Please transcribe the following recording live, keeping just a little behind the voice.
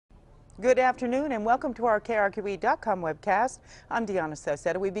Good afternoon and welcome to our KRQE.com webcast. I'm Deanna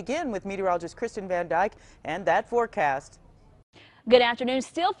Sauceda. We begin with meteorologist Kristen Van Dyke and that forecast. Good afternoon.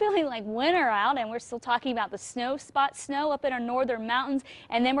 Still feeling like winter out, and we're still talking about the snow up in our northern mountains,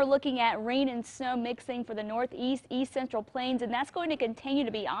 and then we're looking at rain and snow mixing for the northeast, east central plains, and that's going to continue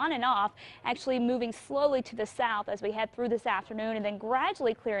to be on and off, actually moving slowly to the south as we head through this afternoon, and then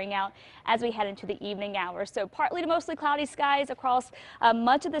gradually clearing out as we head into the evening hours. So partly to mostly cloudy skies across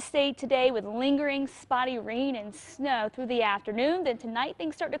much of the state today, with lingering spotty rain and snow through the afternoon. Then tonight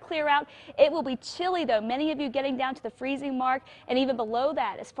things start to clear out. It will be chilly though, many of you getting down to the freezing mark, and even below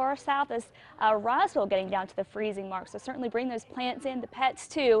that, as far south as Roswell, getting down to the freezing mark. So certainly bring those plants in, the pets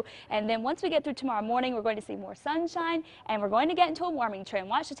too. And then once we get through tomorrow morning, we're going to see more sunshine, and we're going to get into a warming trend.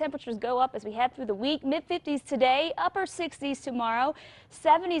 Watch the temperatures go up as we head through the week. Mid-50s today, upper 60s tomorrow,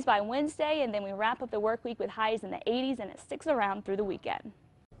 70s by Wednesday, and then we wrap up the work week with highs in the 80s, and it sticks around through the weekend.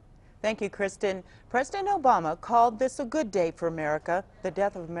 Thank you, Kristen. President Obama called this a good day for America, the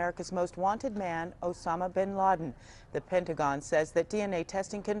death of America's most wanted man, Osama bin Laden. The Pentagon says that DNA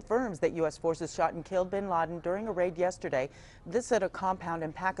testing confirms that U.S. forces shot and killed bin Laden during a raid yesterday, this at a compound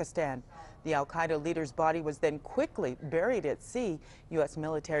in Pakistan. The al-Qaeda leader's body was then quickly buried at sea. U.S.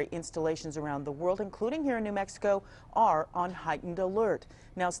 military installations around the world, including here in New Mexico, are on heightened alert.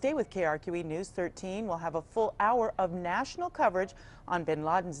 Now stay with KRQE News 13. We'll have a full hour of national coverage on bin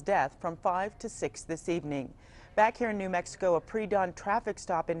Laden's death from 5 to 6 this evening. Back here in New Mexico, a pre-dawn traffic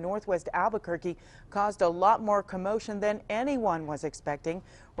stop in northwest Albuquerque caused a lot more commotion than anyone was expecting.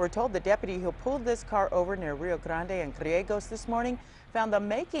 We're told the deputy who pulled this car over near Rio Grande and Griegos this morning found the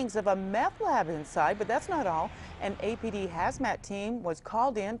makings of a meth lab inside, but that's not all. An APD hazmat team was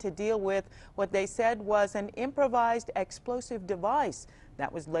called in to deal with what they said was an improvised explosive device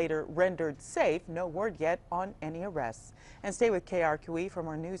that was later rendered safe. No word yet on any arrests. And stay with KRQE for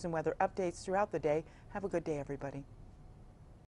more news and weather updates throughout the day. Have a good day, everybody.